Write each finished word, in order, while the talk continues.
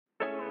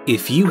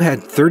If you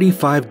had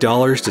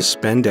 $35 to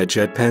spend at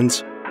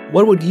JetPens,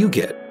 what would you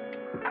get?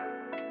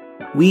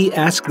 We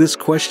asked this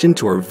question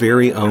to our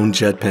very own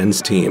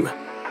JetPens team.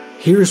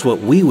 Here's what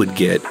we would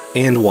get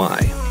and why.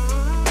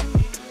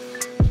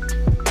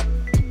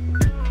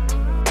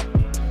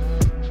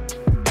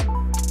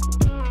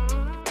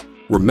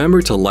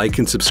 Remember to like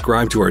and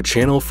subscribe to our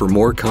channel for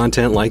more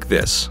content like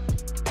this.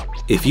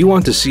 If you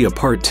want to see a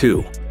part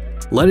 2,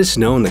 let us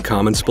know in the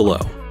comments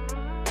below.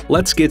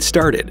 Let's get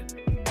started.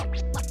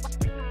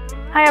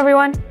 Hi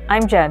everyone,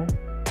 I'm Jen.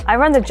 I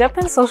run the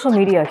JetPens social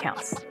media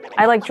accounts.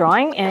 I like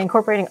drawing and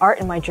incorporating art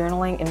in my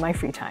journaling in my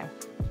free time.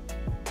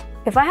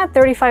 If I had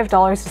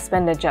 $35 to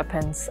spend at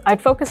JetPens,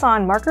 I'd focus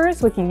on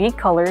markers with unique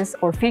colors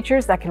or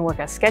features that can work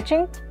as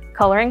sketching,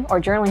 coloring, or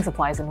journaling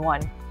supplies in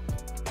one.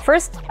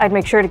 First, I'd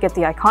make sure to get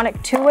the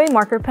iconic two-way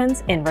marker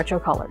pens in retro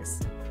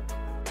colors.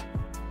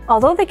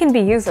 Although they can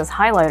be used as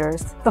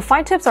highlighters, the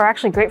fine tips are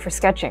actually great for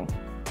sketching.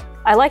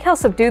 I like how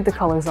subdued the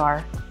colors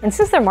are, and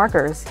since they're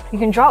markers, you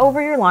can draw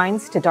over your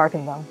lines to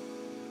darken them.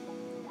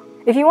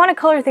 If you want to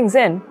color things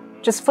in,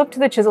 just flip to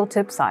the chisel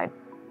tip side.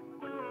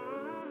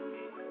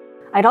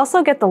 I'd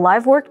also get the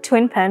Livework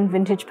Twin Pen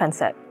Vintage Pen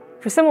Set,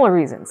 for similar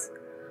reasons.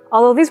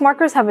 Although these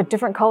markers have a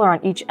different color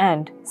on each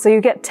end, so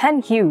you get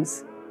 10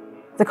 hues.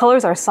 The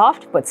colors are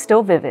soft but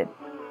still vivid.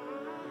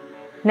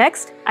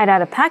 Next, I'd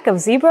add a pack of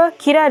Zebra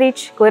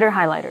Kita glitter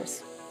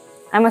highlighters.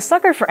 I'm a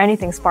sucker for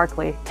anything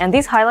sparkly, and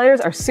these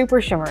highlighters are super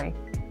shimmery.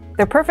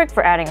 They're perfect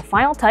for adding a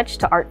final touch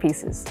to art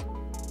pieces.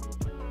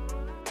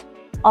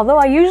 Although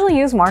I usually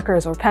use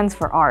markers or pens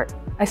for art,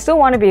 I still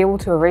want to be able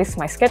to erase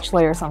my sketch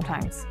layer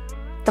sometimes.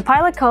 The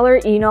Pilot Color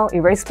Eno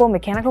Erasable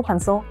Mechanical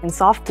Pencil in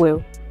soft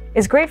blue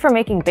is great for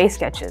making base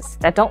sketches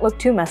that don't look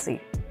too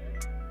messy.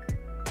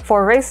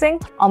 For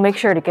erasing, I'll make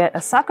sure to get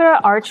a Sakura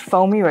Arch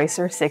Foam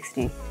Eraser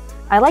 60.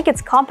 I like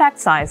its compact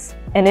size,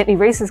 and it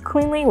erases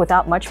cleanly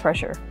without much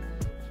pressure.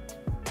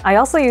 I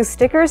also use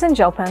stickers and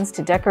gel pens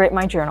to decorate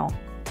my journal.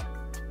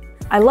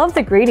 I love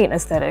the gradient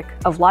aesthetic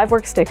of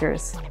Livework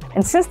stickers,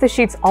 and since the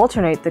sheets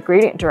alternate the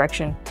gradient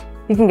direction,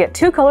 you can get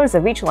 2 colors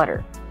of each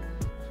letter.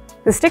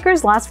 The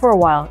stickers last for a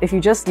while if you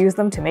just use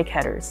them to make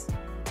headers.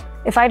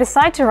 If I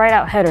decide to write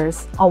out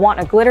headers, I'll want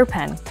a glitter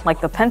pen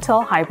like the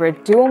Pentel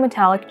Hybrid Dual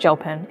Metallic Gel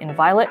Pen in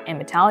violet and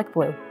metallic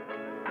blue.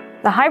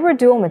 The Hybrid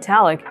Dual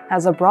Metallic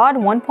has a broad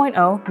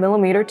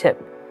 1.0mm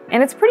tip,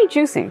 and it's pretty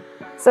juicy,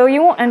 so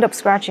you won't end up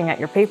scratching at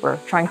your paper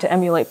trying to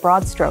emulate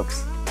broad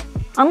strokes.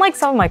 Unlike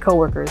some of my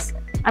coworkers,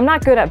 I'm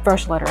not good at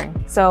brush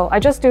lettering, so I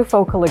just do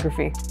faux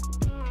calligraphy.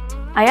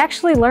 I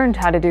actually learned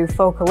how to do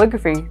faux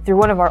calligraphy through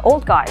one of our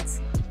old guides,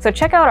 so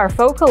check out our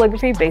faux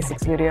calligraphy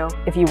basics video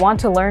if you want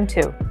to learn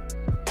too.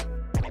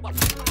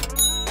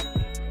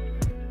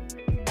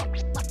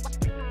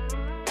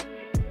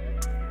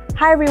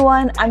 Hi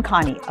everyone, I'm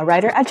Connie, a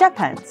writer at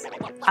JetPens.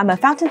 I'm a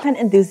fountain pen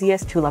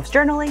enthusiast who loves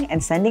journaling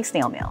and sending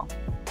snail mail.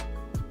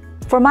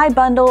 For my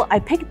bundle, I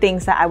picked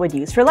things that I would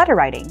use for letter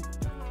writing.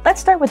 Let's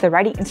start with the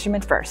writing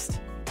instrument first.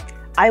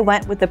 I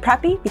went with the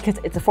Preppy because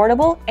it's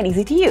affordable and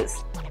easy to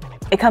use.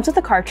 It comes with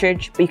a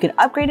cartridge, but you can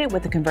upgrade it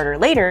with a converter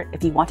later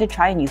if you want to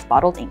try and use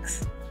bottled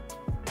inks.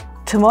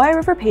 Tomoe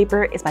River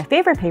paper is my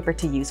favorite paper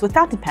to use with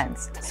fountain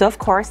pens, so of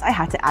course I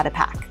had to add a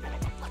pack.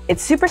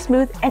 It's super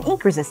smooth and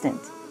ink resistant.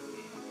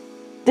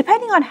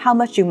 Depending on how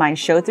much you mind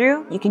show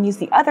through, you can use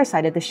the other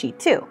side of the sheet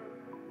too.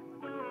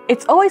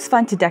 It's always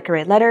fun to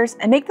decorate letters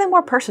and make them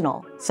more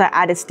personal, so I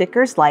added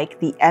stickers like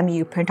the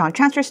MU print-on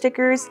transfer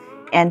stickers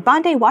and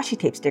Bondi washi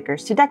tape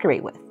stickers to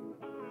decorate with.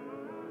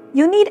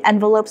 You need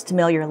envelopes to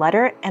mail your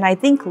letter, and I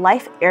think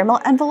Life Airmail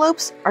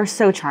envelopes are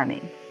so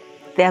charming.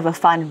 They have a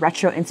fun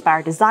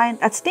retro-inspired design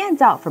that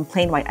stands out from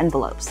plain white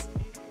envelopes.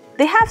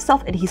 They have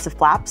self-adhesive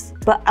flaps,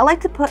 but I like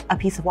to put a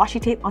piece of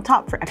washi tape on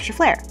top for extra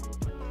flair.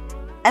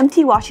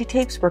 Empty washi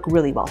tapes work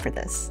really well for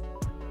this.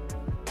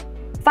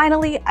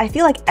 Finally, I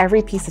feel like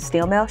every piece of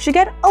snail mail should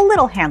get a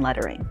little hand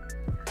lettering.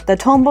 The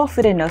Tombow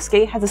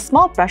Fudenosuke has a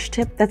small brush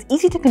tip that's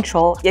easy to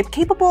control yet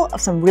capable of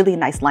some really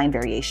nice line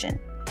variation.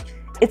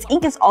 Its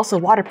ink is also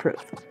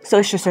waterproof, so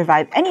it should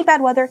survive any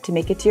bad weather to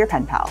make it to your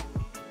pen pal.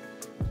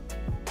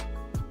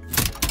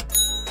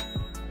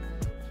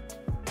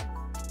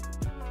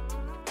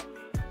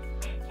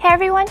 Hey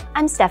everyone,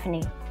 I'm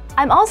Stephanie.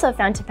 I'm also a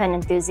fountain pen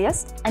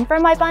enthusiast, and for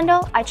my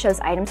bundle, I chose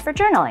items for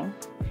journaling.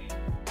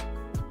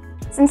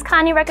 Since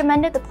Connie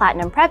recommended the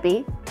Platinum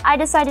Preppy, I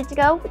decided to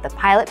go with the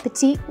Pilot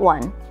Petite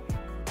 1,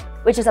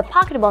 which is a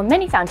pocketable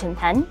mini fountain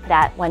pen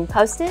that, when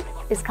posted,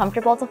 is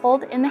comfortable to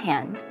hold in the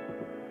hand.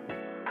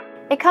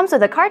 It comes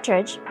with a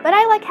cartridge, but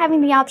I like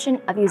having the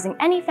option of using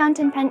any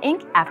fountain pen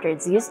ink after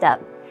it's used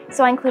up,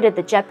 so I included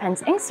the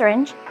JetPens ink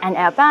syringe and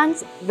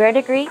Urban's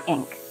Verdigris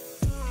ink.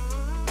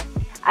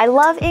 I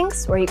love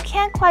inks where you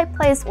can't quite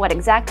place what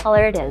exact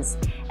color it is,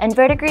 and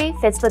Verdigris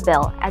fits the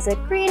bill as a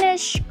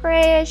greenish,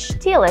 grayish,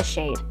 tealish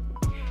shade.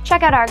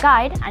 Check out our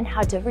guide on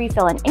how to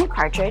refill an ink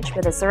cartridge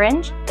with a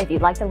syringe if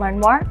you'd like to learn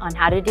more on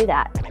how to do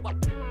that.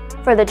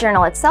 For the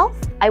journal itself,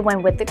 I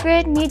went with the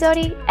Grid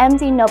Midori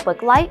MD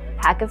Notebook Light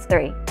pack of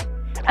 3.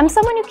 I'm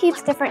someone who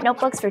keeps different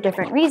notebooks for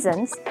different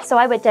reasons, so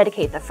I would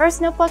dedicate the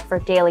first notebook for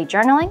daily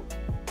journaling,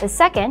 the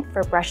second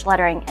for brush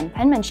lettering and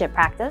penmanship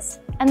practice,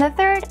 and the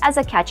third as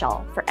a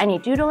catch-all for any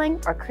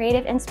doodling or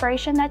creative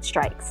inspiration that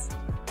strikes.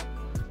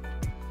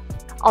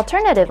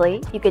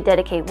 Alternatively, you could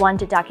dedicate one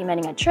to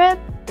documenting a trip,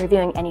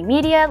 reviewing any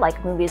media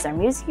like movies or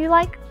music you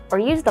like, or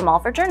use them all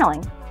for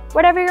journaling,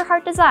 whatever your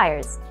heart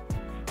desires.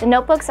 The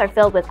notebooks are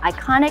filled with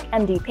iconic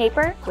MD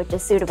paper, which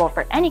is suitable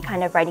for any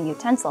kind of writing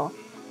utensil,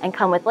 and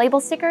come with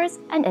label stickers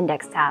and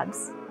index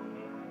tabs.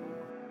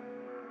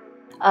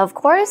 Of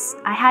course,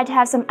 I had to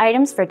have some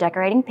items for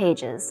decorating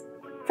pages.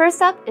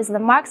 First up is the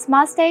Marks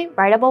Maste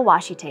writable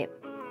washi tape.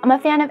 I'm a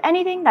fan of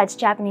anything that's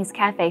Japanese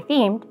cafe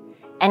themed.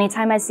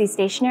 Anytime I see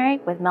stationery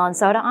with melon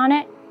soda on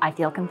it, I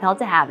feel compelled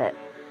to have it.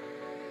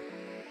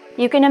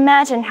 You can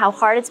imagine how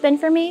hard it's been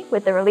for me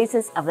with the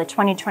releases of the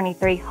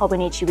 2023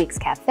 Hobonichi Weeks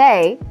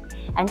Cafe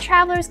and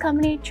Traveler's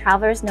Company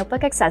Traveler's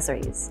Notebook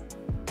Accessories.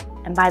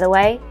 And by the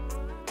way,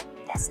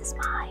 this is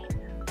mine.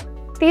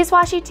 These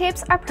washi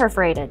tapes are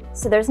perforated,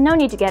 so there's no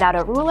need to get out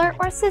a ruler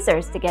or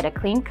scissors to get a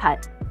clean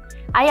cut.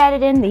 I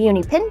added in the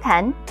Uni Pin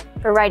Pen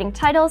for writing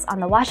titles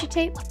on the washi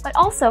tape, but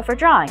also for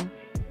drawing.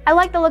 I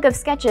like the look of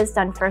sketches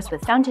done first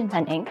with fountain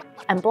pen ink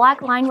and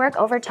black line work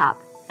over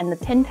top, and the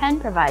pin pen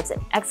provides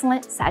an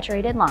excellent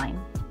saturated line.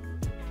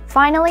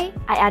 Finally,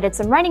 I added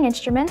some writing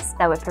instruments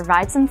that would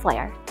provide some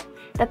flair.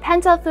 The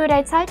Pentel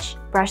Fude Touch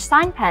brush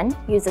sign pen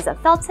uses a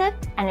felt tip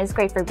and is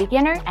great for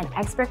beginner and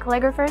expert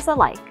calligraphers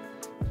alike.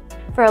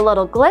 For a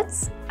little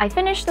glitz, I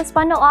finished this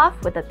bundle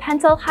off with a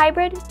Pentel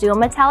Hybrid Dual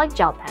Metallic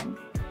Gel Pen.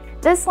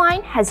 This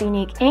line has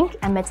unique ink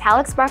and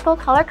metallic sparkle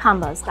color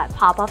combos that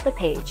pop off the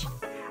page.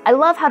 I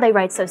love how they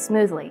write so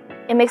smoothly.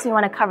 It makes me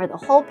want to cover the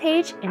whole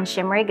page in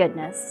shimmery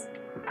goodness.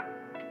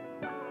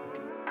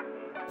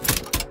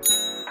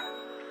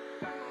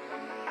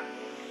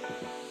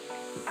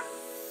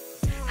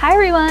 Hi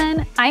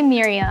everyone, I'm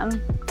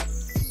Miriam.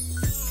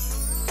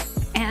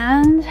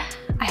 And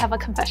I have a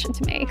confession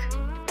to make.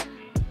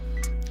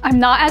 I'm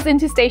not as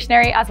into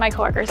stationery as my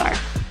coworkers are.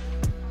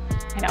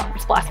 I know,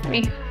 it's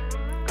blasphemy.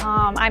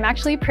 I'm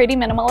actually pretty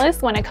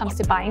minimalist when it comes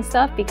to buying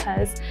stuff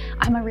because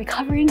I'm a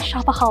recovering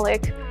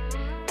shopaholic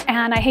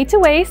and I hate to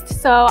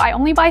waste, so I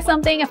only buy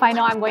something if I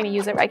know I'm going to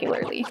use it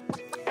regularly.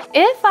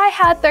 If I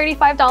had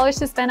 $35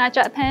 to spend at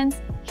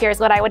JetPens, here's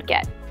what I would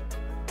get.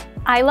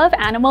 I love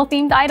animal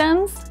themed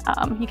items.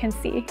 You can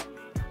see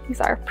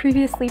these are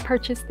previously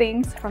purchased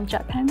things from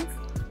JetPens.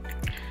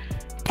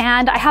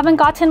 And I haven't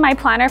gotten my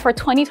planner for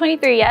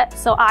 2023 yet,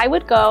 so I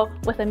would go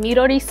with a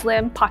Midori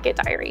Slim Pocket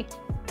Diary.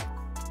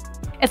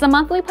 It's a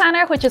monthly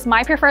planner, which is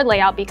my preferred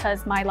layout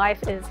because my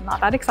life is not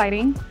that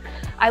exciting.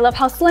 I love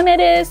how slim it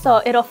is,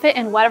 so it'll fit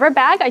in whatever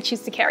bag I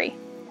choose to carry.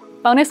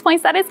 Bonus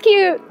points that it's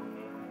cute!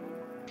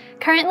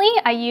 Currently,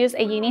 I use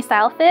a uni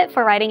style fit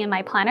for writing in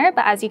my planner,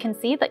 but as you can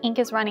see, the ink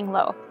is running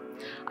low.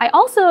 I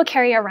also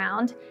carry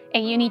around a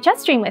uni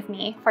Jetstream with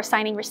me for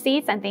signing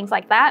receipts and things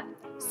like that,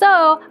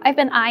 so I've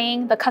been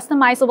eyeing the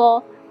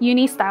customizable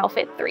uni style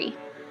fit 3.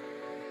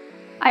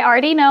 I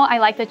already know I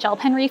like the gel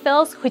pen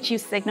refills, which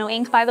use Signo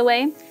ink by the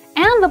way,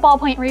 and the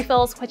ballpoint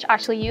refills, which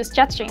actually use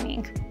Jetstream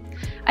ink.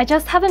 I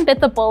just haven't bit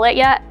the bullet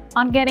yet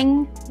on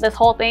getting this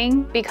whole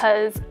thing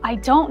because I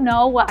don't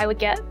know what I would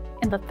get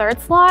in the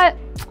third slot.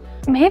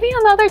 Maybe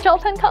another gel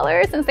pen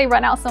color since they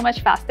run out so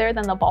much faster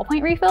than the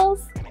ballpoint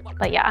refills.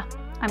 But yeah,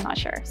 I'm not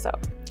sure, so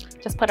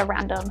just put a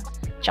random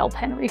gel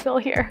pen refill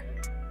here.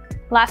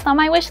 Last on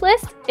my wish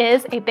list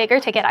is a bigger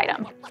ticket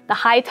item, the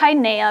High Tide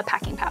Nea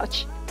packing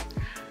pouch.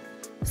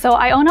 So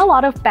I own a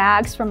lot of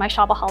bags from my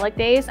shopaholic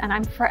days and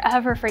I'm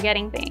forever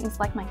forgetting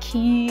things like my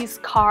keys,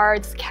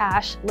 cards,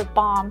 cash, lip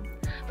balm,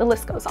 the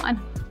list goes on.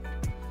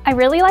 I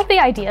really like the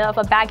idea of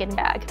a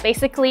bag-in-bag,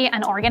 basically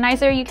an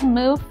organizer you can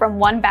move from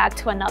one bag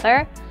to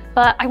another,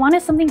 but I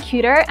wanted something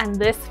cuter and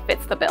this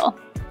fits the bill.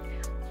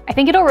 I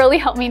think it'll really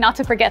help me not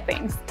to forget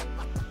things.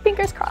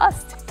 Fingers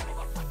crossed.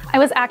 I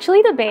was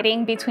actually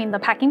debating between the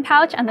packing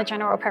pouch and the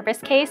general purpose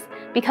case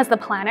because the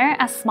planner,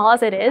 as small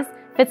as it is,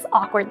 fits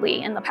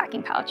awkwardly in the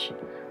packing pouch.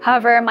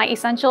 However, my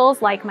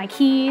essentials like my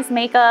keys,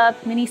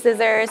 makeup, mini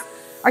scissors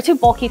are too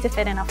bulky to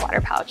fit in a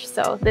flatter pouch,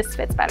 so this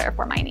fits better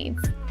for my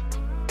needs.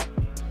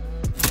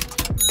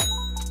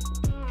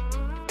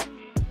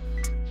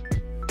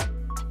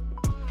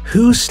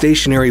 Whose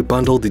stationery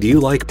bundle did you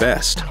like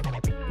best?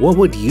 What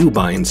would you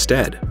buy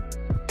instead?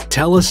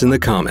 Tell us in the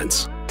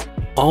comments.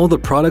 All the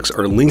products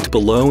are linked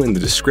below in the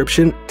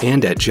description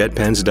and at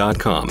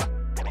jetpens.com.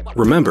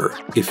 Remember,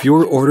 if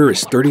your order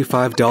is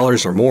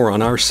 $35 or more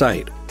on our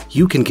site,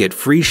 you can get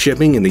free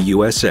shipping in the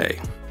USA.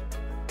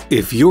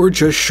 If you're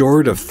just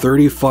short of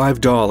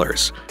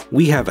 $35,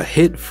 we have a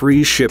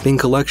hit-free shipping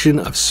collection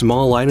of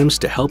small items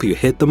to help you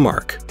hit the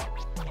mark.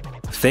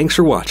 Thanks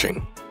for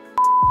watching.